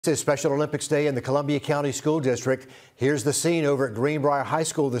It's Special Olympics Day in the Columbia County School District. Here's the scene over at Greenbrier High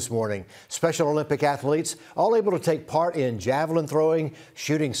School this morning. Special Olympic athletes all able to take part in javelin throwing,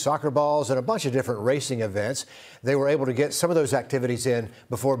 shooting soccer balls, and a bunch of different racing events. They were able to get some of those activities in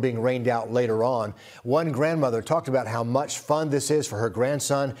before being rained out later on. One grandmother talked about how much fun this is for her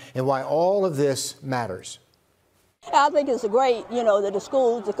grandson and why all of this matters. I think it's great, that the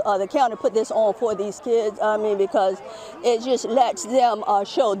schools, the county put this on for these kids. Because it just lets them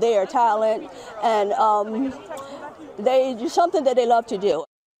show their talent and they do something that they love to do.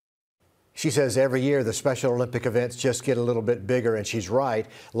 She says every year the Special Olympic events just get a little bit bigger, and she's right.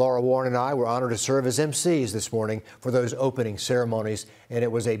 Laura Warren and I were honored to serve as MCs this morning for those opening ceremonies, and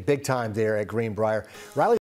it was a big time there at Greenbrier. Riley